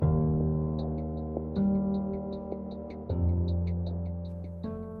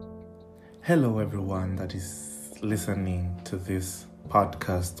Hello, everyone that is listening to this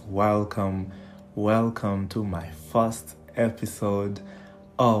podcast. Welcome to my first episode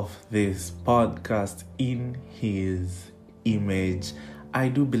of this podcast in His image. I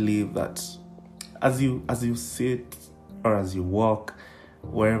do believe that as you sit or as you walk,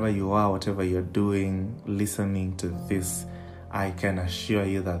 wherever you are, whatever you're doing, listening to this, I can assure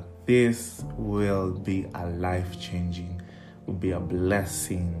you that this will be a life-changing, will be a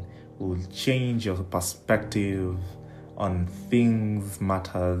blessing, will change your perspective on things,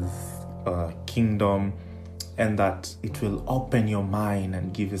 matters, kingdom, and that it will open your mind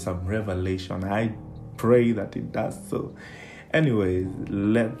and give you some revelation. I pray that it does so. Anyways,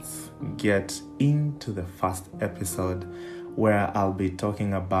 let's get into the first episode where I'll be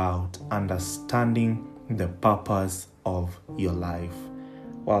talking about understanding the purpose of your life.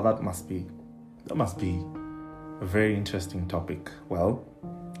 Well, that must be a very interesting topic. Well,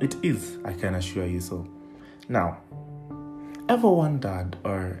 it is, I can assure you so. Now, ever wondered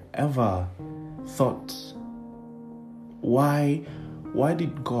or ever thought, why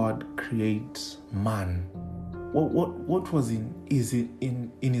did God create man? What was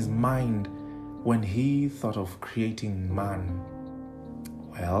in his mind when he thought of creating man?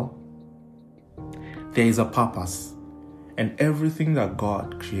 Well, there is a purpose, and everything that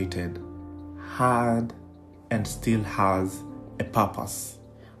God created had and still has a purpose.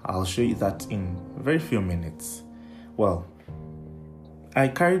 I'll show you that in a very few minutes. Well, I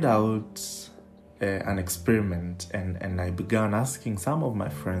carried out an experiment and I began asking some of my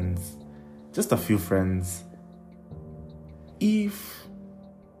friends, just a few friends, if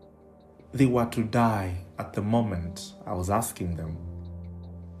they were to die at the moment. I was asking them,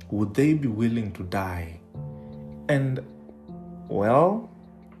 would they be willing to die? And well,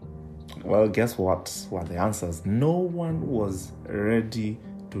 guess what were the answers? No one was ready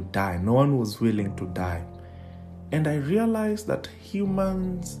to die. No one was willing to die. And I realized that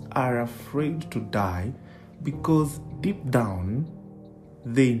humans are afraid to die because deep down,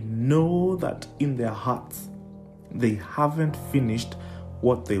 they know that in their hearts, they haven't finished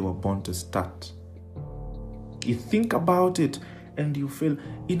what they were born to start. You think about it and you feel,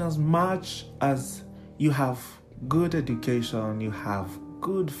 in as much as you have good education, you have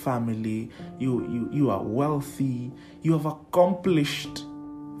good family, you are wealthy, you have accomplished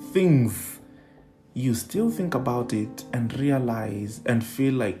things, you still think about it and realize and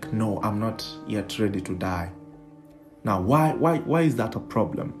feel like, no, I'm not yet ready to die. Now, why is that a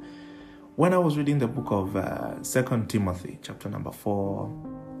problem? When I was reading the book of 2 Timothy, chapter number 4,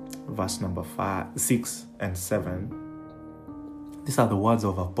 verse number 6 and 7, these are the words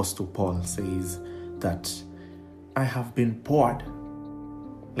of Apostle Paul. Says that I have been poured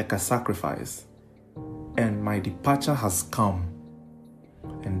like a sacrifice, and my departure has come.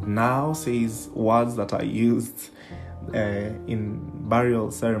 And now, says words that are used in burial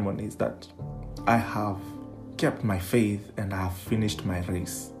ceremonies, that I have kept my faith and I have finished my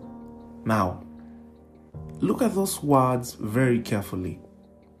race. Now, look at those words very carefully.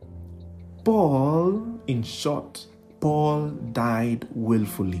 Paul, in short, Paul died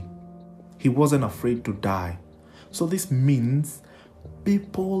willfully. He wasn't afraid to die. So this means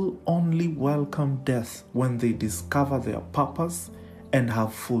people only welcome death when they discover their purpose and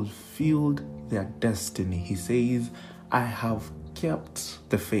have fulfilled their destiny. He says, I have kept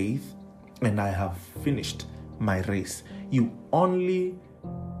the faith and I have finished my race. You only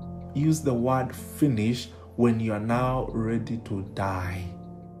use the word finish when you are now ready to die.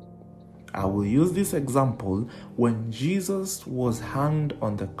 I will use this example. When Jesus was hanged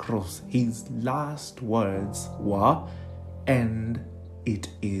on the cross, his last words were, and it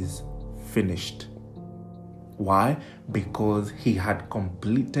is finished. Why? Because he had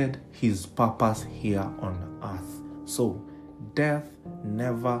completed his purpose here on earth. So, death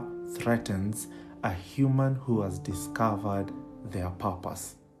never threatens a human who has discovered their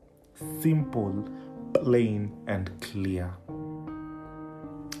purpose. Simple, plain, and clear.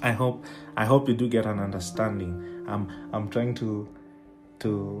 I hope you do get an understanding. I'm trying to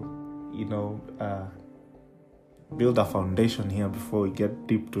build a foundation here before we get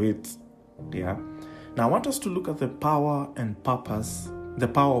deep to it. Yeah. Now, I want us to look at the power and purpose, the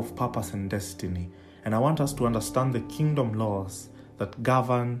power of purpose and destiny. And I want us to understand the kingdom laws that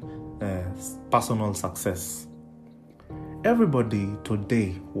govern personal success. Everybody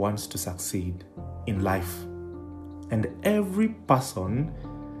today wants to succeed in life. And every person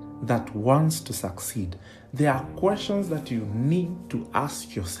that wants to succeed, there are questions that you need to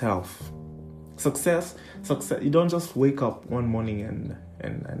ask yourself. Success, you don't just wake up one morning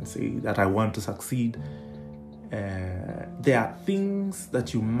and say that I want to succeed there are things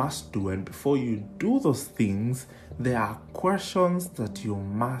that you must do, and before you do those things, there are questions that you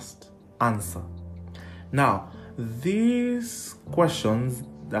must answer. Now, these questions,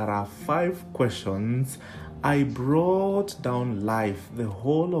 there are 5 questions. I brought down life, the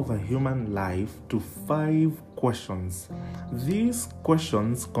whole of a human life, to 5 questions. These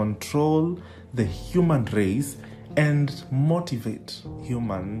questions control the human race and motivate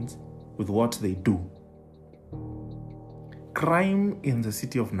humans with what they do. Crime in the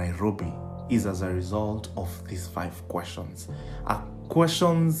city of Nairobi is as a result of these 5 questions.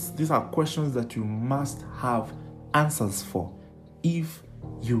 These are questions that you must have answers for if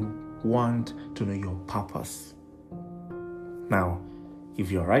you want to know your purpose. Now,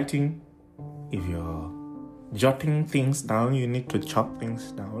 if you're writing, if you're jotting things down, you need to jot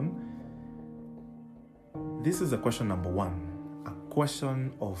things down. This is a question number 1, a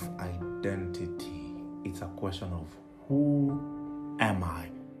question of identity. It's a question of who am I?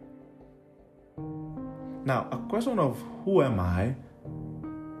 Now, a question of who am I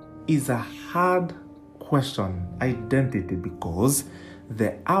is a hard question, identity, because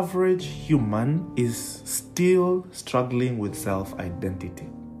the average human is still struggling with self-identity.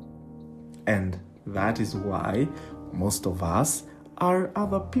 And that is why most of us are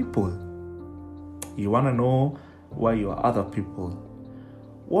other people. You want to know why you are other people?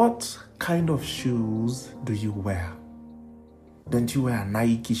 What kind of shoes do you wear? Don't you wear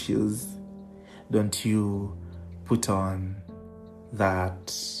Nike shoes? Don't you put on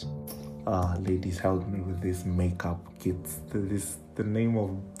that... ladies, help me with this makeup kits. The name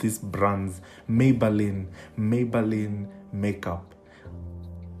of these brands, Maybelline makeup.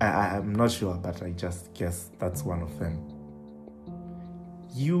 I'm not sure, but I just guess that's one of them.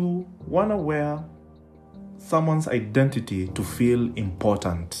 You want to wear someone's identity to feel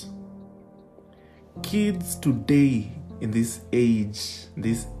important. Kids today, in this age,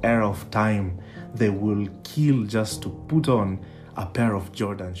 this era of time, they will kill just to put on a pair of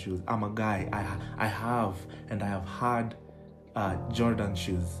Jordan shoes. I'm a guy. I have had Jordan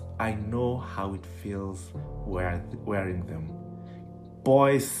shoes. I know how it feels wearing them.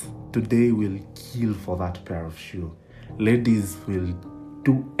 Boys today will kill for that pair of shoe. Ladies will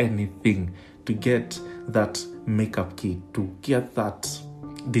do anything to get that makeup kit, to get that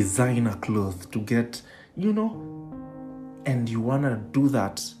designer clothes, to get, and you want to do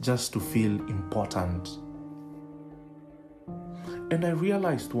that just to feel important. And I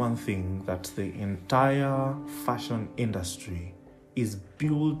realized one thing, that the entire fashion industry is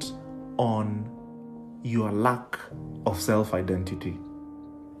built on your lack of self-identity.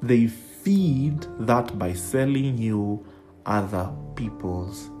 They feed that by selling you other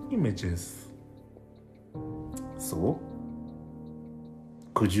people's images. So,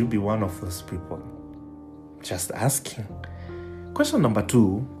 could you be one of those people? Just asking. Question number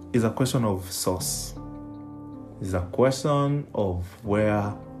 2 is a question of source. It's a question of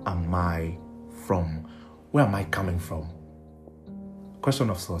where am I from? Where am I coming from?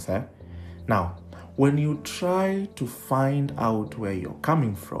 Question of source, Now, when you try to find out where you're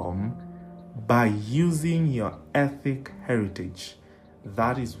coming from by using your ethnic heritage,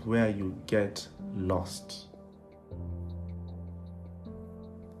 that is where you get lost.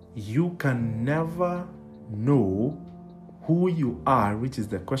 You can never know who you are, which is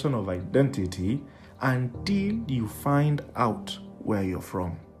the question of identity, until you find out where you're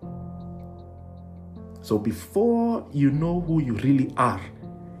from. So before you know who you really are,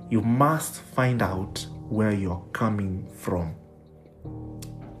 you must find out where you're coming from.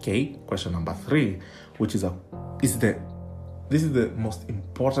 Okay, question number 3, which is this is the most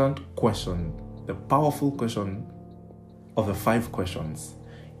important question, the powerful question of the 5 questions,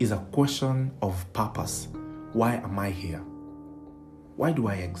 is a question of purpose. Why am I here? Why do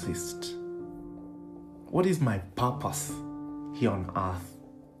I exist? What is my purpose here on earth?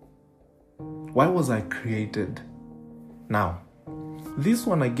 Why was I created? Now, this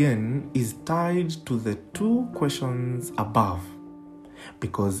one again is tied to the 2 questions above,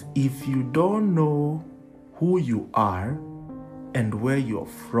 because if you don't know who you are and where you're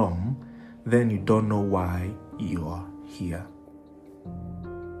from, then you don't know why you're here.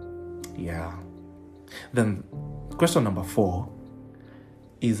 Yeah. Then question number 4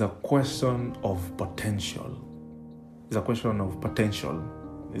 is a question of potential. It's a question of potential.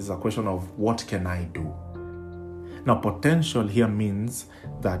 It's a question of what can I do? Now, potential here means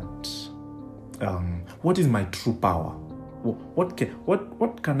that what is my true power? What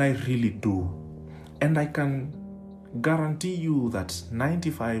can I really do? And I can guarantee you that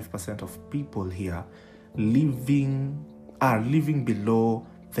 95% of people here are living below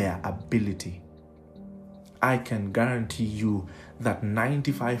their ability. I can guarantee you that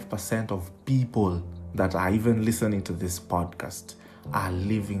 95% of people that are even listening to this podcast are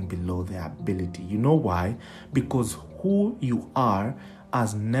living below their ability. You know why? Because who you are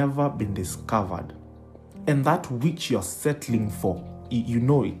has never been discovered. And that which you're settling for, you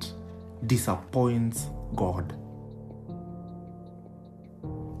know it, disappoints God.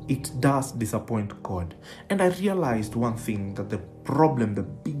 It does disappoint God. And I realized one thing, that the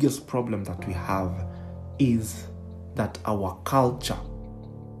biggest problem that we have is that our culture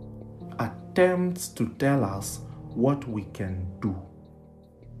attempts to tell us what we can do,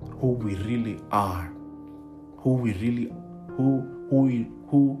 who we really are, who we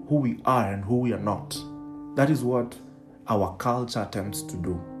are and who we are not. That is what our culture attempts to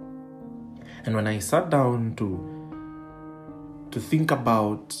do. And when I sat down to think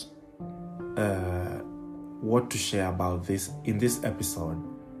about what to share about this in this episode,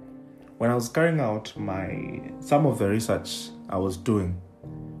 when I was carrying out some of the research I was doing,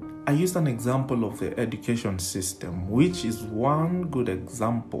 I used an example of the education system, which is one good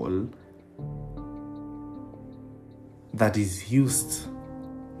example that is used,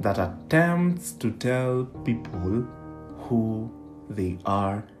 that attempts to tell people who they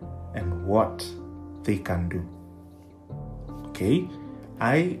are and what they can do. Okay?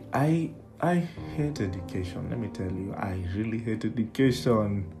 I hate education. Let me tell you, I really hate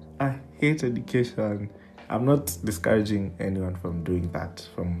education. I hate education. I'm not discouraging anyone from doing that,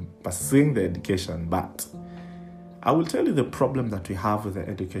 from pursuing the education, but I will tell you the problem that we have with the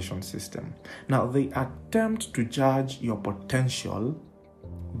education system. Now, they attempt to judge your potential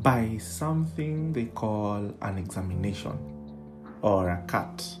by something they call an examination or a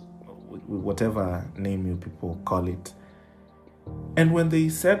CAT, whatever name you people call it. And when they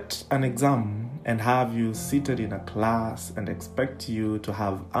set an exam and have you seated in a class and expect you to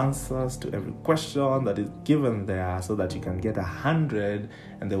have answers to every question that is given there so that you can get 100,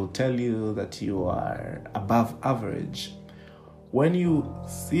 and they will tell you that you are above average, when you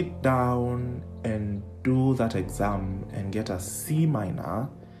sit down and do that exam and get a C minor,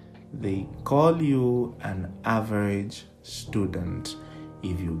 they call you an average student.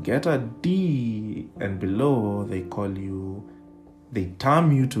 If you get a D and below, they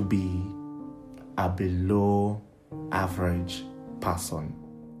term you to be a below average person.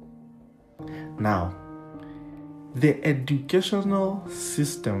 Now, the educational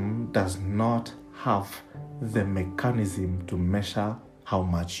system does not have the mechanism to measure how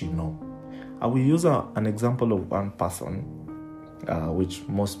much you know. I will use an example of one person, which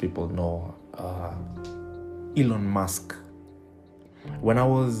most people know, Elon Musk. When I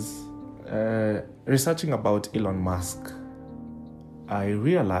was researching about Elon Musk, I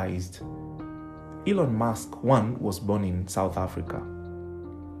realized Elon Musk, one, was born in South Africa,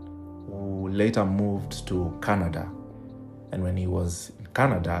 who later moved to Canada. And when he was in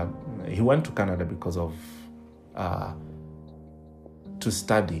Canada, he went to Canada because of to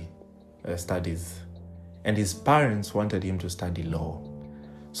study studies. And his parents wanted him to study law.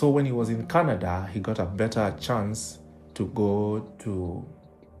 So when he was in Canada, he got a better chance to go to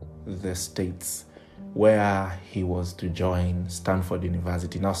the States, where he was to join Stanford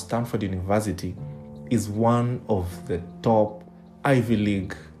University. Now, Stanford University is one of the top Ivy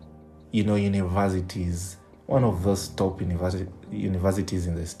League, universities, one of those top universities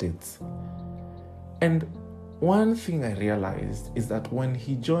in the States. And one thing I realized is that when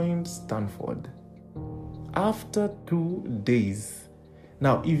he joined Stanford, after 2 days,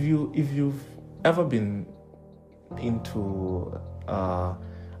 now if you've ever been into a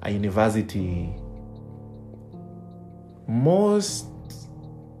university, most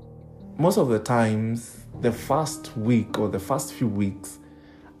of the times, the first week or the first few weeks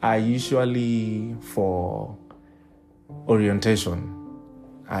are usually for orientation.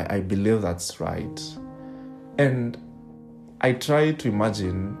 I believe that's right. And I try to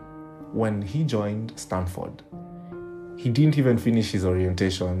imagine when he joined Stanford, he didn't even finish his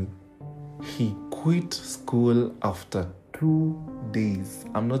orientation. He quit school after 2 days.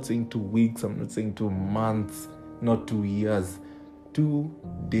 I'm not saying 2 weeks, I'm not saying 2 months, not 2 years. 2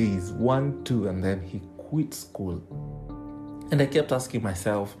 days, 1, 2, and then he quit school. And I kept asking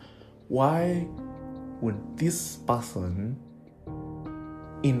myself, why would this person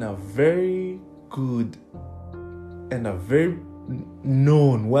in a very good and a very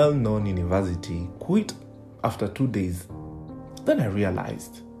well-known university quit after 2 days? Then I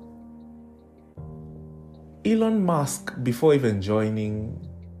realized Elon Musk, before even joining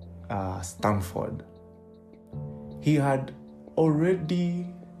Stanford, he had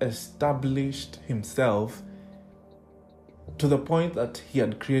already established himself to the point that he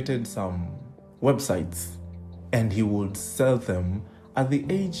had created some websites and he would sell them at the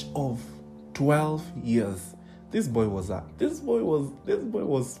age of 12 years. This boy was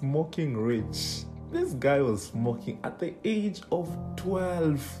smoking rich. This guy was smoking at the age of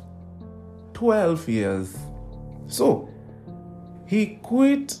 12 years. So he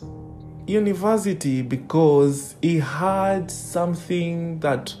quit university because he had something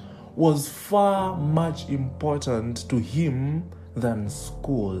that was far much important to him than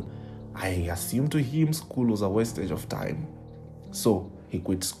school. I assume to him school was a wastage of time. So he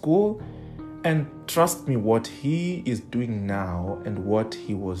quit school, and trust me, what he is doing now and what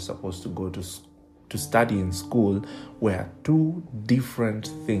he was supposed to go to study in school were two different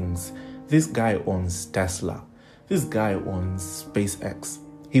things. This guy owns Tesla. This guy owns SpaceX.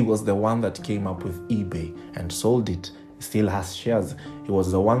 He was the one that came up with eBay and sold it. He still has shares. He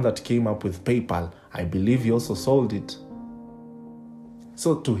was the one that came up with PayPal. I believe he also sold it.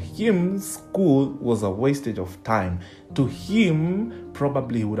 So to him, school was a wastage of time. To him,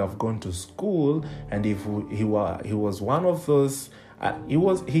 probably he would have gone to school, and if he was one of those,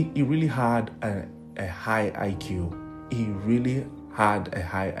 he really had a high IQ. He really had a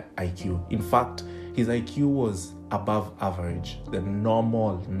high IQ. In fact, his IQ was above average, the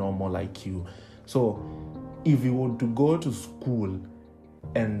normal IQ. So if he were to go to school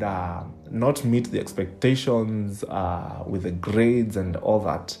and not meet the expectations with the grades and all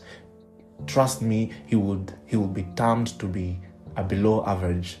that, trust me, he will be termed to be a below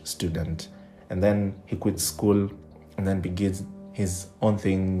average student. And then he quits school and then begins his own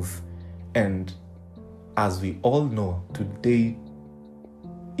things. And as we all know, today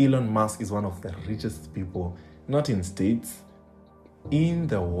Elon Musk is one of the richest people, not in States, in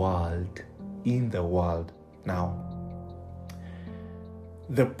the world. Now,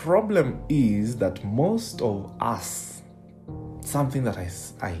 the problem is that most of us, something that I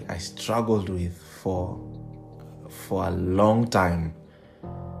struggled with for a long time,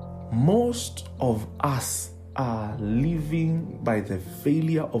 most of us are living by the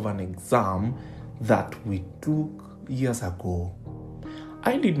failure of an exam that we took years ago.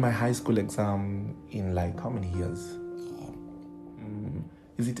 I did my high school exam in how many years?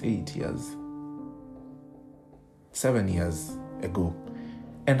 Is it 8 years? 7 years ago.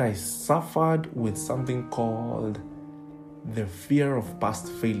 And I suffered with something called the fear of past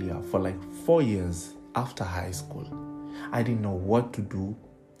failure for 4 years after high school. I didn't know what to do.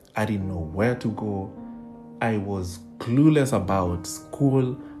 I didn't know where to go. I was clueless about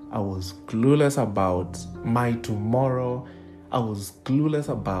school. I was clueless about my tomorrow. I was clueless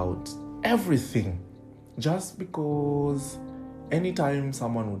about everything. Just because anytime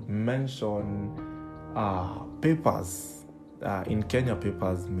someone would mention papers, in Kenya,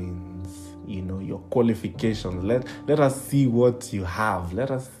 papers means, your qualifications. Let us see what you have.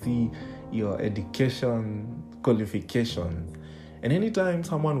 Let us see your education qualifications. And anytime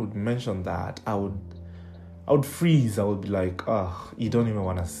someone would mention that, I would freeze. I would be like, you don't even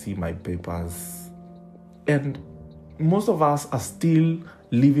want to see my papers. And most of us are still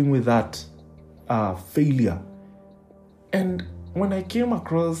living with that failure. And when I came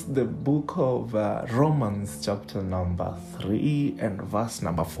across the book of Romans chapter number 3 and verse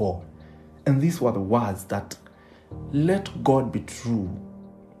number 4, and these were the words that, let God be true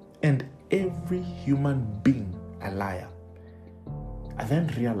and every human being a liar, I then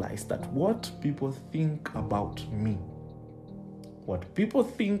realized that what people think about me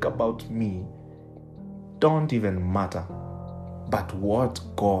don't even matter, but what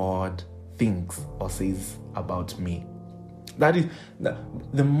God thinks or says about me. That is,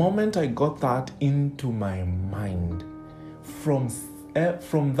 the moment I got that into my mind, from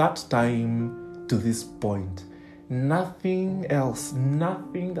that time to this point, nothing else,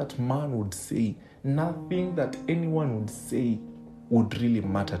 nothing that man would say, nothing that anyone would say would really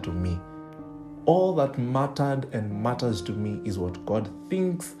matter to me. All that mattered and matters to me is what God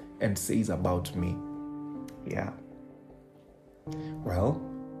thinks and says about me. Yeah. Well,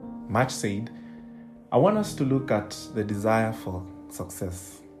 much said. I want us to look at the desire for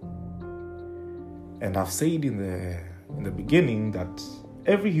success. And I've said in the beginning that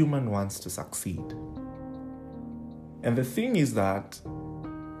every human wants to succeed. And the thing is that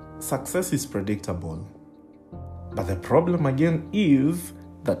success is predictable. But the problem again is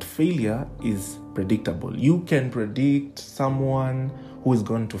that failure is predictable. You can predict someone who is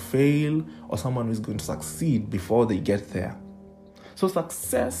going to fail or someone who is going to succeed before they get there. So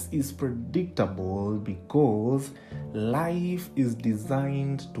success is predictable because life is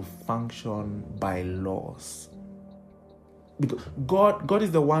designed to function by laws. Because God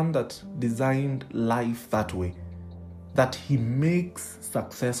is the one that designed life that way, that He makes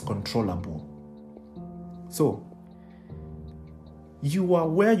success controllable. So, you are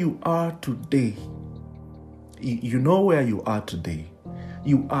where you are today. You know where you are today.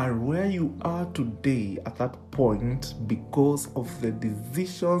 You are where you are today at that point because of the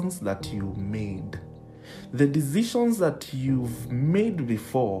decisions that you made. The decisions that you've made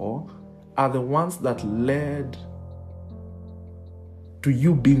before are the ones that led to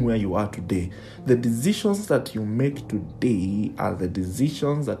you being where you are today. The decisions that you make today are the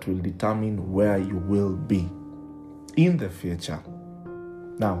decisions that will determine where you will be in the future.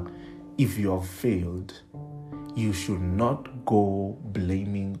 Now, if you have failed, you should not go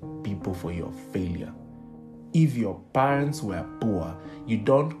blaming people for your failure. If your parents were poor, you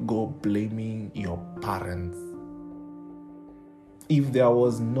don't go blaming your parents. If there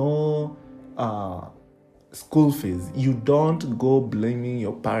was no school fees, you don't go blaming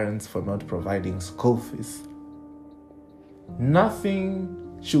your parents for not providing school fees.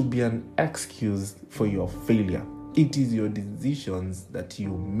 Nothing should be an excuse for your failure. It is your decisions that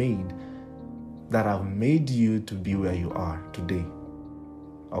you made that have made you to be where you are today.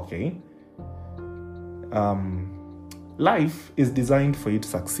 Okay? Life is designed for you to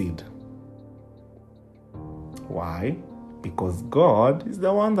succeed. Why? Because God is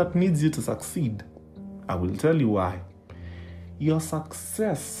the one that needs you to succeed. I will tell you why. Your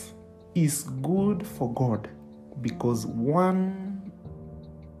success is good for God because one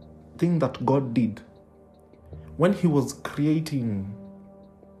thing that God did when He was creating,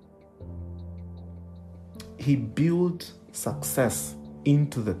 He built success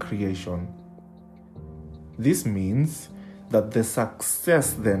into the creation. This means that the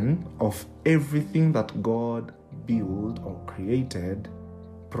success then of everything that God built or created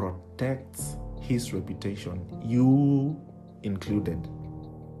protects His reputation, you included.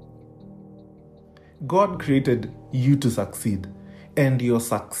 God created you to succeed, and your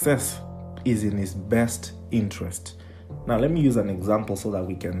success is in His best interest. Now, let me use an example so that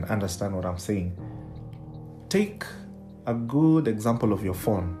we can understand what I'm saying. Take a good example of your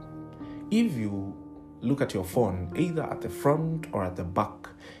phone. If you look at your phone, either at the front or at the back,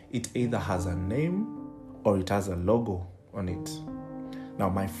 it either has a name or it has a logo on it. Now,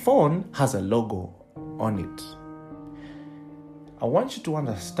 my phone has a logo on it. I want you to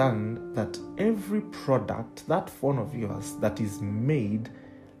understand that every product, that phone of yours that is made,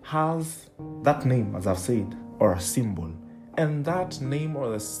 has that name, as I've said, or a symbol. And that name or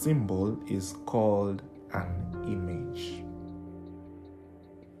the symbol is called an image.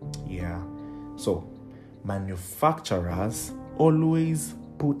 Yeah. So, manufacturers always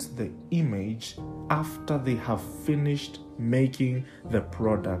put the image after they have finished making the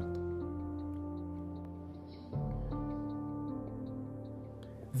product.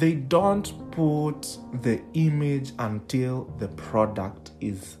 They don't put the image until the product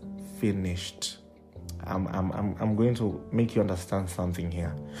is finished. I'm going to make you understand something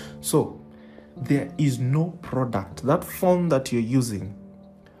here. So, there is no product. That phone that you're using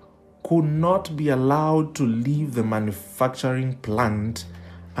could not be allowed to leave the manufacturing plant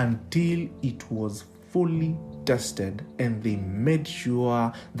until it was fully tested and they made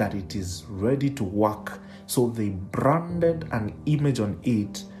sure that it is ready to work. So they branded an image on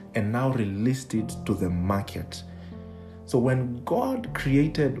it and now released it to the market. So when God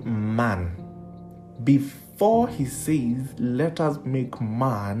created man, before He says, let us make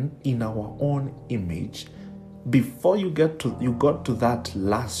man in our own image, before you got to that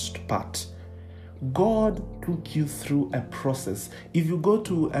last part, God took you through a process. If you go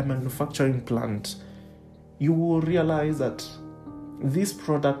to a manufacturing plant, you will realize that this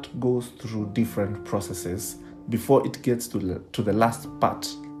product goes through different processes before it gets to the last part,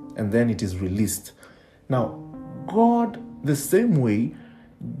 and then it is released. Now, God, the same way,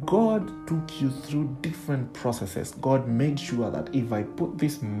 God took you through different processes. God made sure that if I put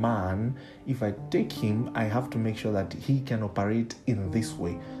this man, if I take him, I have to make sure that he can operate in this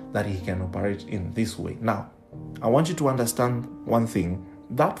way, that he can operate in this way. Now, I want you to understand one thing.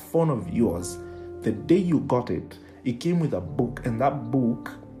 That phone of yours, the day you got it, it came with a book, and that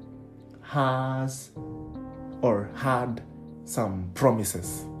book has or had some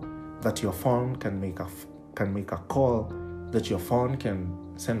promises that your phone can make a call, that your phone can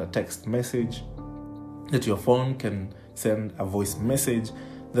send a text message, that your phone can send a voice message,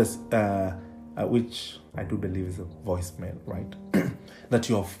 which I do believe is a voicemail, right? That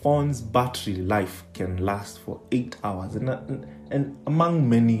your phone's battery life can last for 8 hours, and among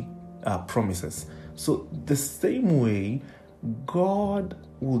many promises. So the same way, God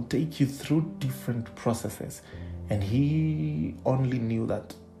will take you through different processes, and He only knew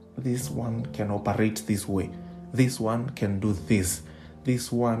that this one can operate this way. This one can do this.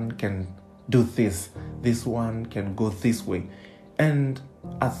 This one can do this. This one can go this way. And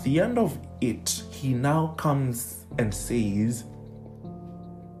at the end of it, he now comes and says,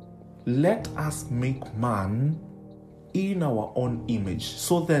 let us make man in our own image.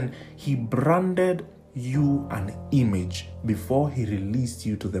 So then he branded you an image before he released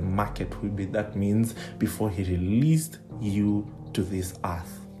you to the market. That means before he released you to this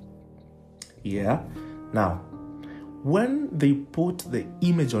earth. Yeah. Now, when they put the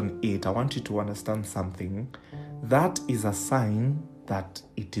image on it, I want you to understand something. That is a sign that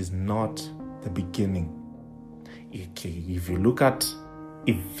it is not the beginning. Okay, if you look at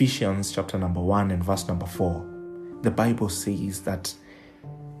Ephesians chapter number 1 and verse number 4, the Bible says that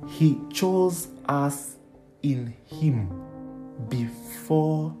he chose us in him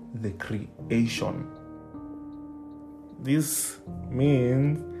before the creation. This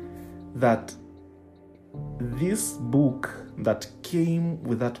means that this book that came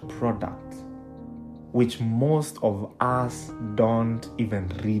with that product, which most of us don't even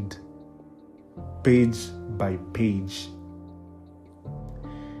read page by page,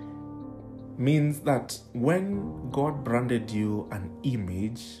 means that when God branded you an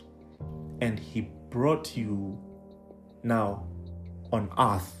image and he brought you now on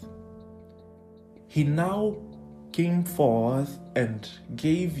earth, he now came forth and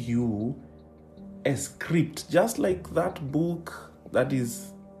gave you a script, just like that book that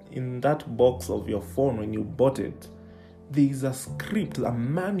is in that box of your phone when you bought it. There is a script, a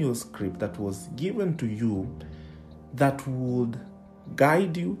manual script that was given to you that would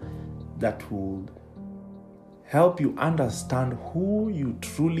guide you, that would help you understand who you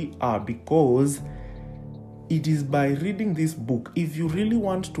truly are, because it is by reading this book. If you really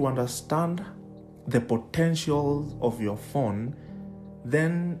want to understand the potential of your phone,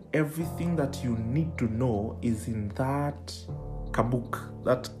 then everything that you need to know is in that book,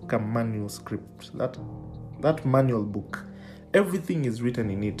 that manual script, that manual book. Everything is written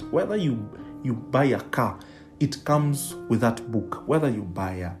in it. Whether you buy a car, it comes with that book. Whether you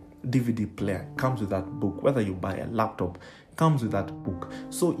buy a DVD player, comes with that book. Whether you buy a laptop, comes with that book.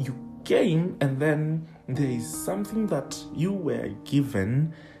 So you came, and then there is something that you were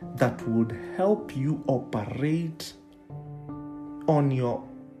given that would help you operate on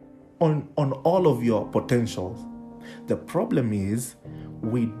all of your potentials. The problem is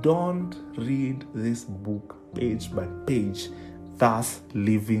we don't read this book page by page, thus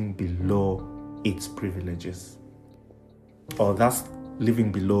living below its privileges, or thus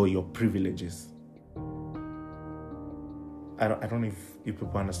living below your privileges. I don't know if people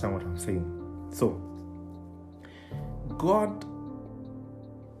understand what I'm saying. So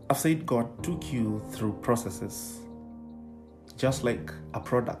I've said God took you through processes, just like a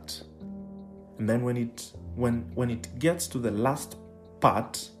product. And then when it gets to the last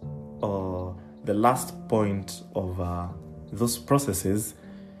part, or the last point of those processes,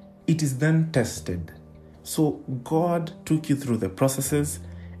 it is then tested. So God took you through the processes,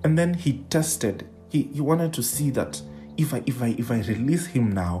 and then he tested. He wanted to see that if I release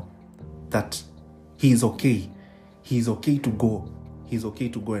him now, that he is okay. He's okay to go. He's okay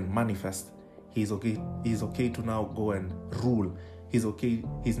to go and manifest. He's okay to now go and rule. He's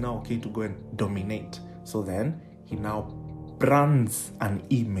now okay to go and dominate. So then he now brands an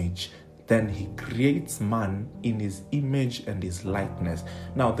image. Then he creates man in his image and his likeness.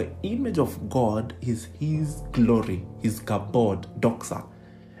 Now the image of God is his glory, his kabod, doxa.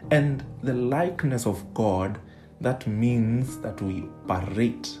 And the likeness of God, that means that we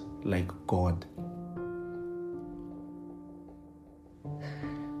operate like God.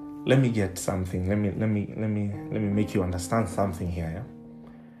 Let me get something. Let me make you understand something here.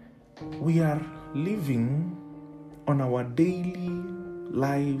 Yeah? We are living on our daily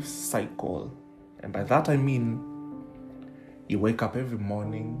life cycle, and by that I mean you wake up every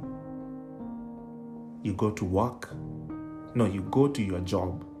morning, you go to work, you go to your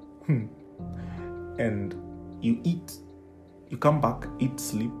job, and you eat, you come back, eat,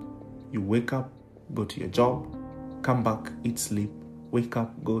 sleep, you wake up, go to your job, come back, eat, sleep, wake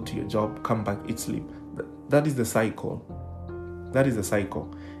up, go to your job, come back, eat, sleep. That is the cycle. That is the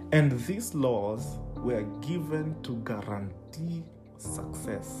cycle. And these laws were given to guarantee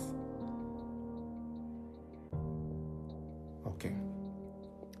success. Okay.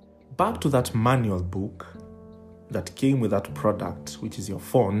 Back to that manual book that came with that product, which is your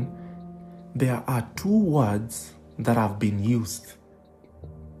phone, there are two words that have been used.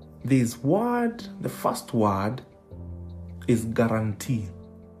 The first word is guarantee.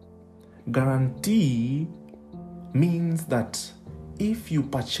 Guarantee means that if you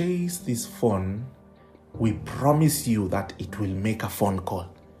purchase this phone, we promise you that it will make a phone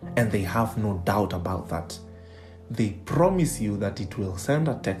call. and they have no doubt about that. They promise you that it will send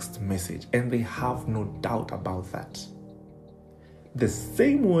a text message, and they have no doubt about that. The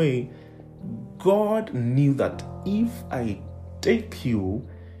same way, God knew that if I take you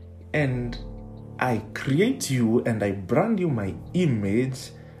and I create you and I brand you my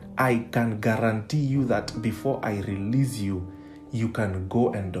image, I can guarantee you that before I release you, you can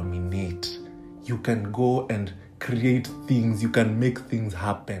go and dominate. You can go and create things. You can make things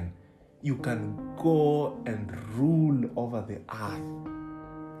happen. You can go and rule over the earth.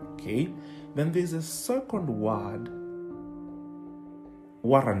 Okay? Then there's a second word,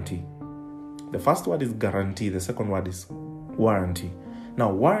 warranty. The first word is guarantee. The second word is warranty.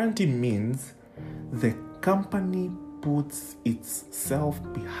 Now, warranty means the company puts itself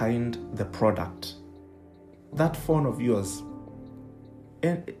behind the product. That phone of yours,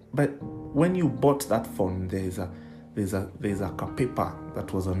 but when you bought that phone, there's a paper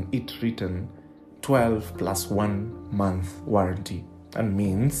that was on it written 12 plus 1 month warranty. That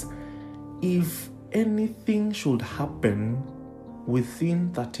means if anything should happen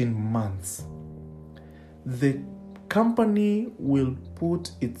within 13 months, the company will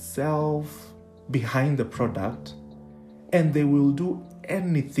put itself behind the product and they will do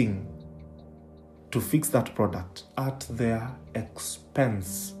anything to fix that product at their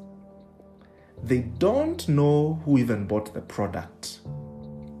expense. They don't know who even bought the product.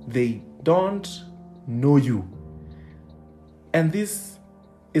 They don't know you. And this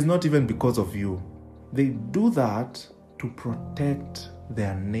is not even because of you. They do that to protect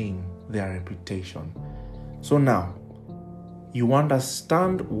their name, their reputation. So now, you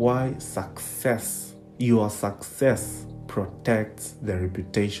understand why your success protects the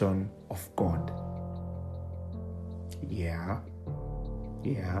reputation of God. Yeah.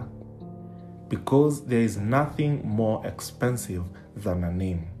 Because there is nothing more expensive than a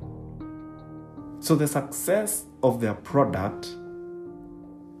name. So the success of their product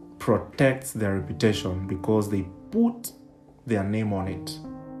protects their reputation because they put their name on it.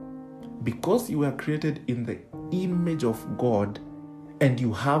 Because you were created in the image of God and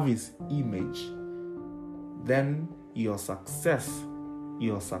you have His image, then your success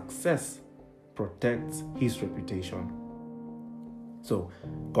protects His reputation. So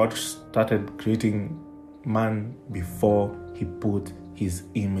God started creating man before He put His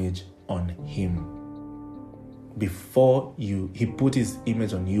image on him. Before He put His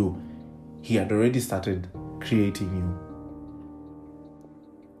image on you, He had already started creating you.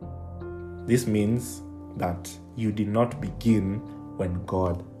 This means that you did not begin when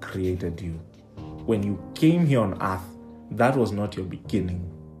God created you. When you came here on earth, that was not your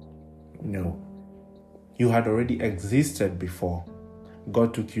beginning. No. You had already existed before.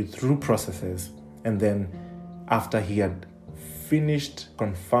 God took you through processes, and then after He had finished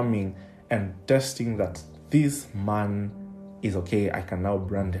confirming and testing that this man is okay, I can now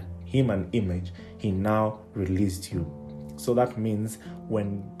brand him an image, He now released you. So that means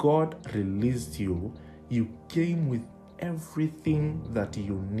when God released you, you came with everything that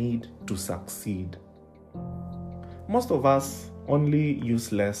you need to succeed. Most of us only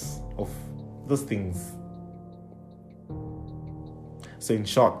use less of those things. So in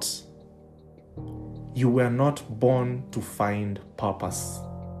short, you were not born to find purpose.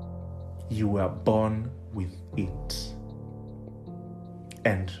 You were born with it.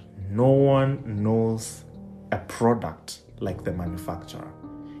 And no one knows a product like the manufacturer.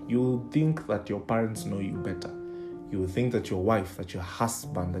 You think that your parents know you better. You think that your wife, that your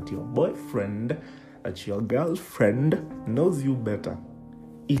husband, that your boyfriend, that your girlfriend knows you better.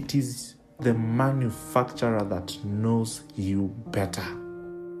 It is the manufacturer that knows you better.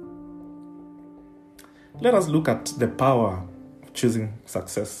 Let us look at the power of choosing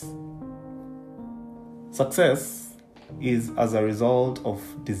success. Success is as a result of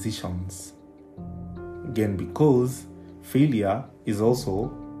decisions. Again, because failure is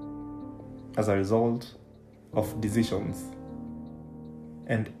also as a result of decisions.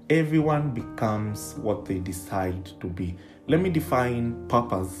 And everyone becomes what they decide to be. Let me define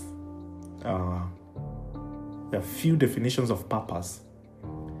purpose. There are a few definitions of purpose.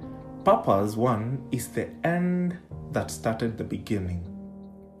 Purpose, one, is the end that started the beginning.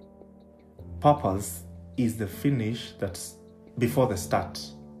 Purpose is the finish that's before the start.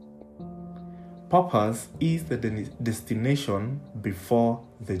 Purpose is the destination before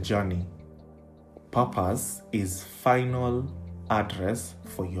the journey. Purpose is final address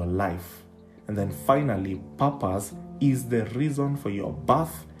for your life. And then finally, purpose is the reason for your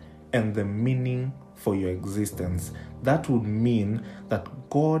birth and the meaning for your existence, that would mean that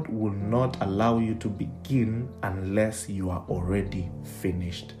God will not allow you to begin unless you are already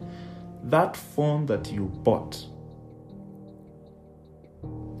finished. That phone that you bought,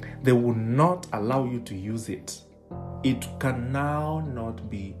 they will not allow you to use it. It can now not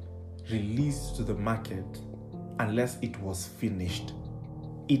be released to the market unless it was finished.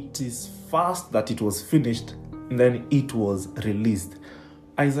 It is first that it was finished, then it was released.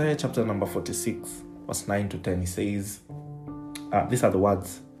 Isaiah chapter number 46, verse 9 to 10, he says, these are the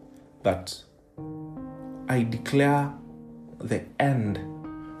words that I declare the end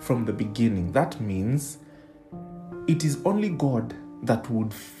from the beginning. That means it is only God that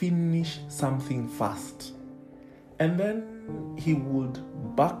would finish something first, and then he would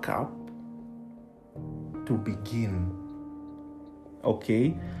back up to begin.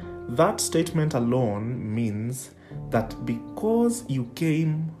 Okay? That statement alone means that because you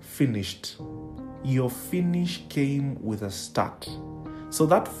came finished, your finish came with a start. So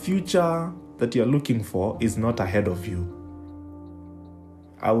that future that you're looking for is not ahead of you.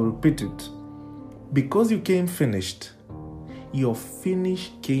 I will repeat it. Because you came finished, your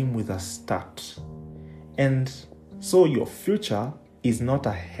finish came with a start. And so your future is not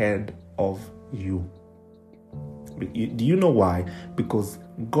ahead of you. Do you know why? Because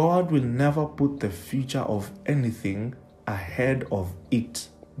God will never put the future of anything ahead of it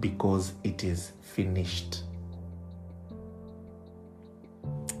because it is finished.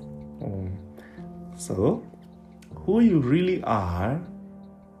 So, who you really are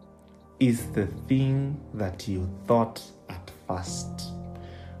is the thing that you thought at first.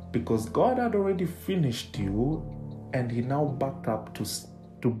 Because God had already finished you, and he now backed up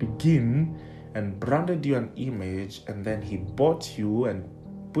to begin and branded you an image, and then he bought you and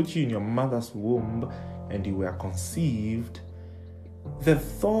put you in your mother's womb, and you were conceived. The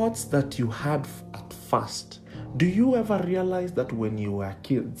thoughts that you had at first, do you ever realize that when you were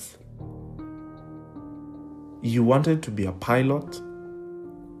kids, you wanted to be a pilot,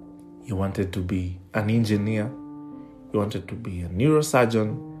 you wanted to be an engineer, you wanted to be a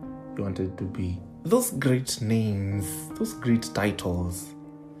neurosurgeon, you wanted to be those great names, those great titles?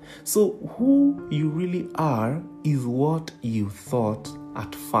 So who you really are is what you thought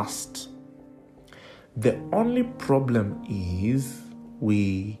at first. The only problem is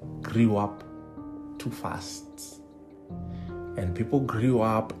we grew up too fast. And people grew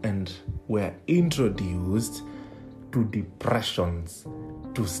up and were introduced to depressions,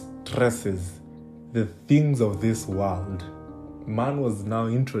 to stresses, the things of this world. Man was now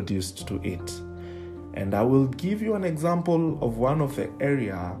introduced to it. And I will give you an example of one of the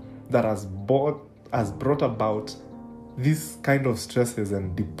area that has brought about this kind of stresses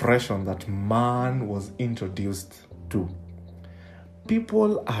and depression that man was introduced to.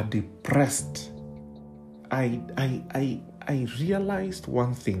 People are depressed. I realized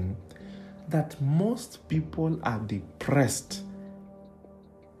one thing, that most people are depressed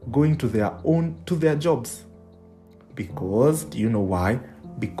going to their jobs. Because, do you know why?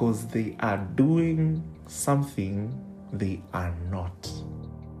 Because they are doing something they are not.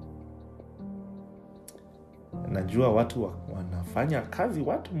 Najua watu wanafanya kazi,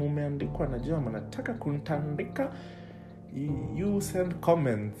 watu mumeandikwa, najua mnataka kunitandika. You send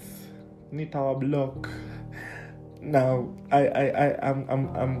comments, nitawablock. Now,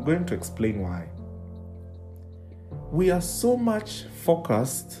 I'm going to explain why. We are so much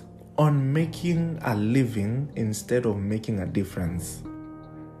focused on making a living instead of making a difference.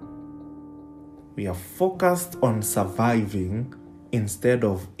 We are focused on surviving instead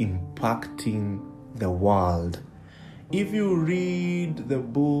of impacting the world. If you read the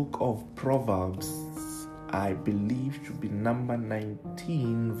book of Proverbs, I believe it should be number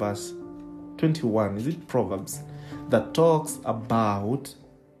 19, verse 21. Is it Proverbs? That talks about,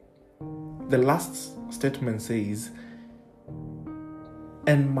 the last statement says,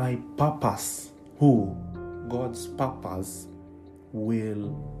 and my purpose, who? God's purpose,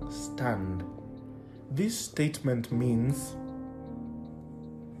 will stand. This statement means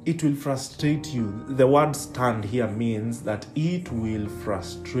it will frustrate you. The word stand here means that it will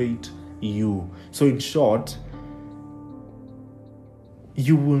frustrate you. So in short,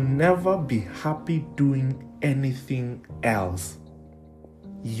 you will never be happy doing anything else.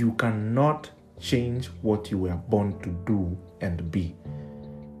 You cannot change what you were born to do and be.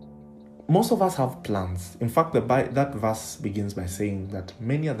 Most of us have plans. In fact, that verse begins by saying that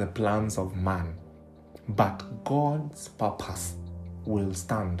many are the plans of man, but God's purpose will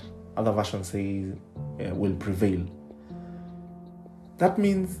stand. Other versions say will prevail. That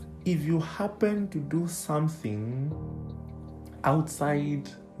means if you happen to do something outside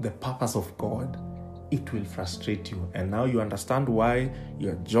the purpose of God, it will frustrate you. And now you understand why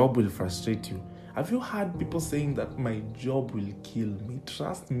your job will frustrate you. Have you heard people saying that my job will kill me?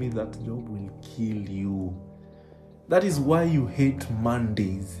 Trust me, that job will kill you. That is why you hate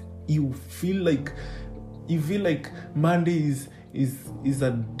Mondays. You feel like Monday is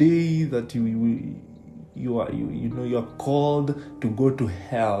a day that you are called to go to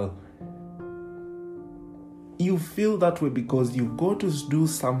hell. You feel that way because you go to do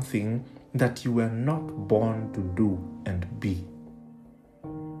something that you were not born to do and be.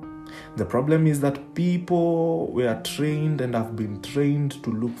 The problem is that people were trained and have been trained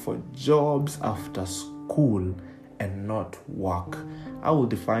to look for jobs after school and not work. I will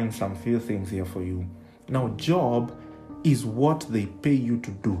define some few things here for you. Now, job is what they pay you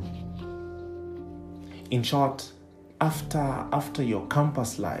to do. In short, after your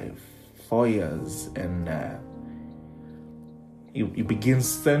campus life, 4 years, and you begin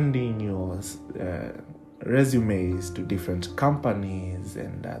sending your resumes to different companies,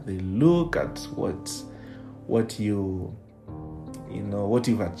 and they look at what you've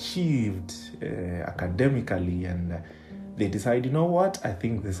achieved academically, and they decide, you know what, I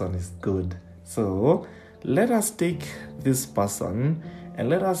think this one is good. So let us take this person and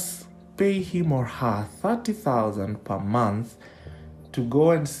let us pay him or her 30,000 per month to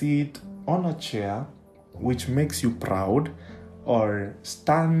go and sit on a chair, which makes you proud, or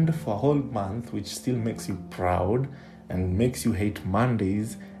stand for a whole month, which still makes you proud and makes you hate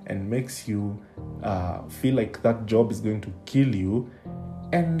Mondays and makes you feel like that job is going to kill you.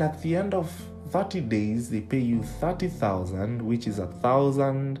 And at the end of 30 days, they pay you 30,000, which is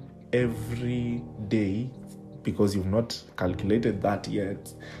 1,000 every day, because you've not calculated that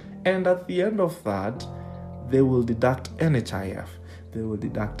yet. And at the end of that, they will deduct NHIF, they will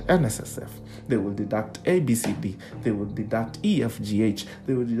deduct NSSF, they will deduct ABCD, they will deduct EFGH,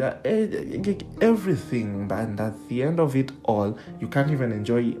 they will deduct everything. And at the end of it all, you can't even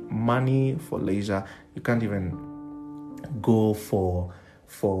enjoy money for leisure. You can't even go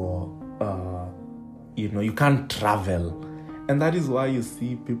you can't travel. And that is why you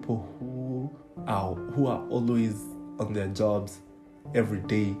see people who are always on their jobs every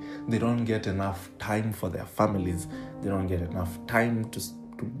day. They don't get enough time for their families. They don't get enough time to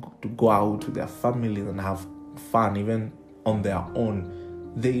go out with their families and have fun, even on their own.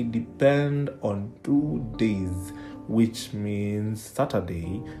 They depend on 2 days, which means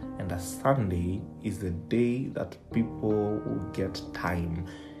Saturday and a Sunday is the day that people will get time.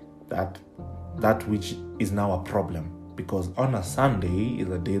 That which is now a problem, because on a Sunday is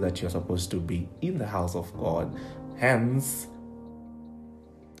a day that you're supposed to be in the house of God. Hence,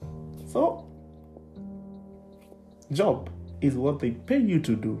 so job is what they pay you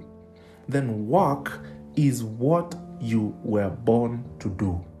to do. Then work is what you were born to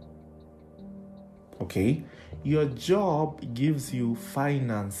do. Okay? Your job gives you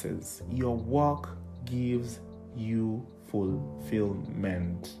finances. Your work gives you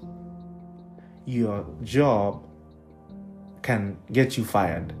fulfillment. Your job can get you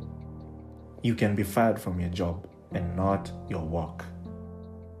fired. You can be fired from your job and not your work.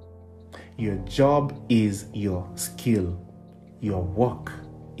 Your job is your skill. Your work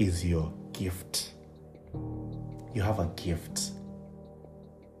is your gift. You have a gift.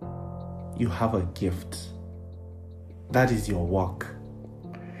 You have a gift. That is your work.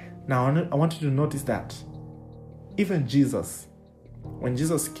 Now, I want you to notice that even Jesus, when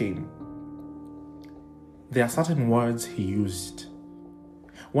Jesus came, there are certain words he used.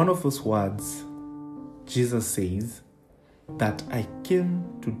 One of those words, Jesus says that I came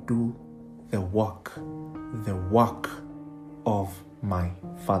to do the work of my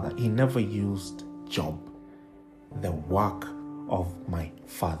Father. He never used job. The work of my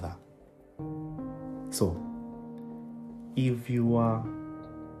Father. So, if you are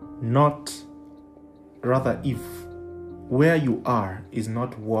not, rather if where you are is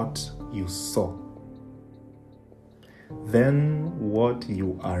not what you saw, then what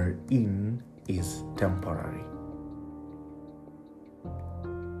you are in is temporary.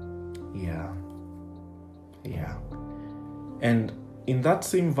 Yeah. And in that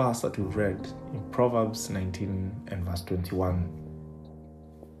same verse that we read in Proverbs 19 and verse 21,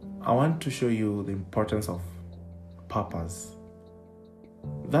 I want to show you the importance of purpose.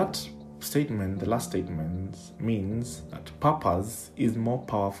 That statement, the last statement, means that purpose is more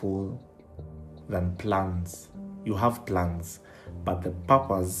powerful than plans. You have plans, but the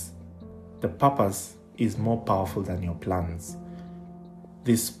purpose is more powerful than your plans.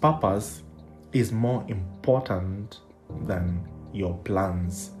 This purpose is more important than your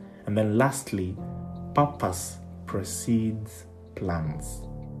plans. And then lastly, purpose precedes plans.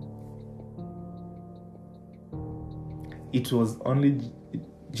 it was only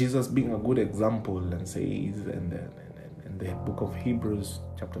Jesus being a good example, and says in the book of Hebrews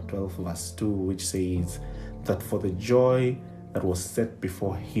chapter 12 verse 2, which says that for the joy that was set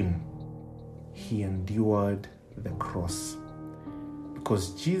before him, he endured the cross.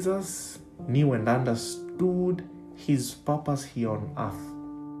 Because Jesus knew and understood his purpose here on earth.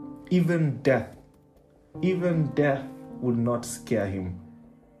 Even death would not scare him.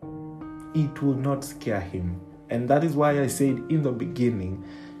 It will not scare him. And that is why I said in the beginning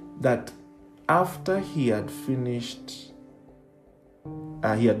that after he had finished,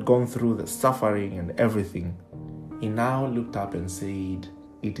 he had gone through the suffering and everything, he now looked up and said,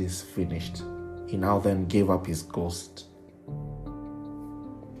 "It is finished." He now then gave up his ghost.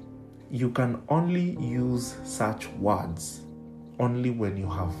 You can only use such words only when you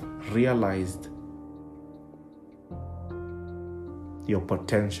have realized your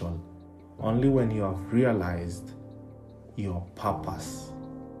potential, only when you have realized your purpose.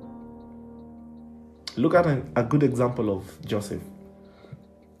 Look at a good example of Joseph.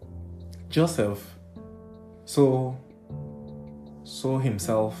 Joseph saw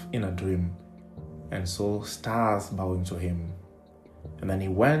himself in a dream and saw stars bowing to him. And then he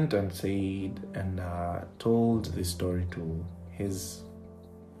went and said and told this story to his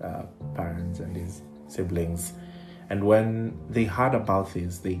parents and his siblings. And when they heard about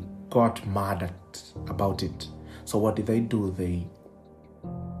this, they got mad about it. So what did they do?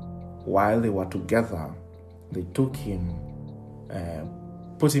 While they were together, they took him,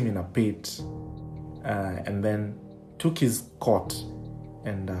 put him in a pit, and then took his coat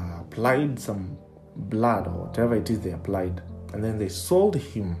and applied some blood or whatever it is they applied. And then they sold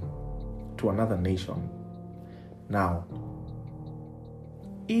him to another nation. Now,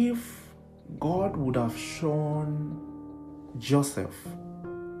 if God would have shown Joseph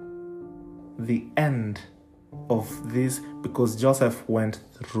the end of this, because Joseph went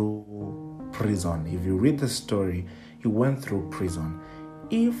through prison. If you read the story, he went through prison.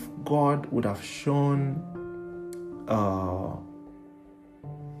 If God would have shown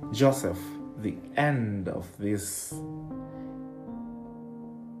Joseph the end of this,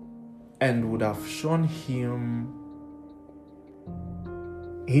 and would have shown him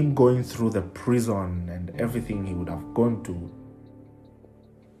going through the prison and everything he would have gone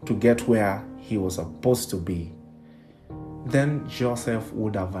to get where he was supposed to be, then Joseph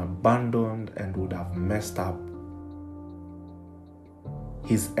would have abandoned and would have messed up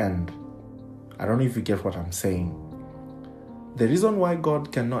his end. I don't know if you get what I'm saying. The reason why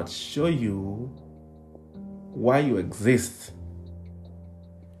God cannot show you why you exist,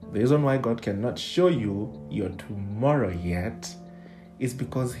 the reason why God cannot show you your tomorrow yet, is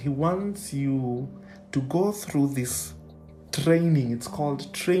because he wants you to go through this training. It's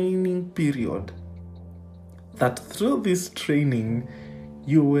called training period. That through this training,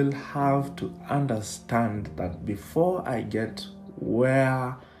 you will have to understand that before I get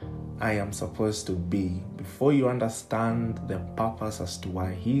where I am supposed to be, before you understand the purpose as to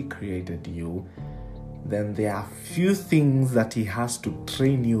why he created you, then there are few things that he has to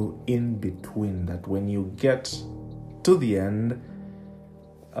train you in between, that when you get to the end,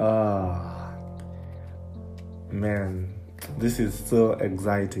 man, this is so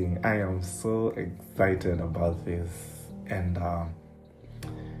exciting. I am so excited about this. And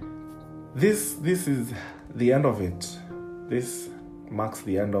this is the end of it. This marks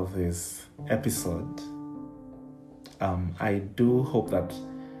the end of this episode. I do hope that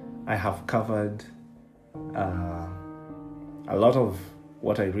I have covered a lot of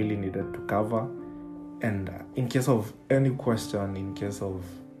what I really needed to cover. And in case of any question, in case of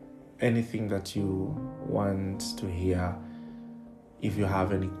anything that you want to hear, if you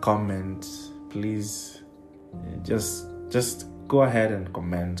have any comments, please just go ahead and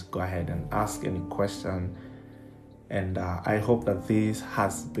comment, go ahead and ask any question. And I hope that this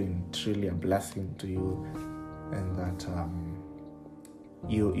has been truly a blessing to you, and that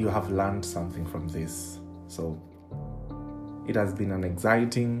you have learned something from this. So it has been an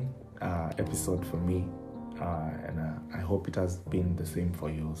exciting episode for me, and I hope it has been the same for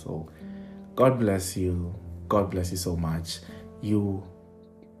you. So God bless you. God bless you so much.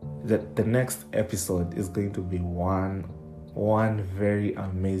 The next episode is going to be one very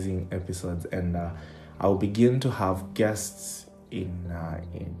amazing episode, and I'll begin to have guests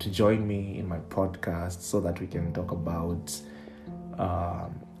to join me in my podcast, so that we can talk about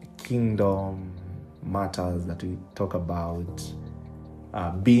kingdom matters, that we talk about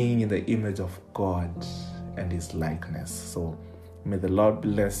being in the image of God and his likeness. So may the Lord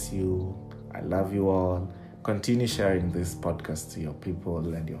bless you. I love you all. Continue sharing this podcast to your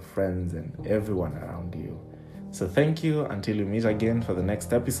people and your friends and everyone around you. So thank you. Until we meet again for the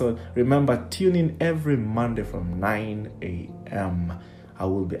next episode. Remember, tune in every Monday from 9 a.m. I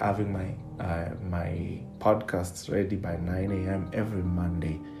will be having my podcasts ready by 9 a.m. every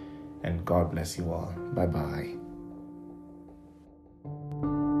Monday. And God bless you all. Bye-bye.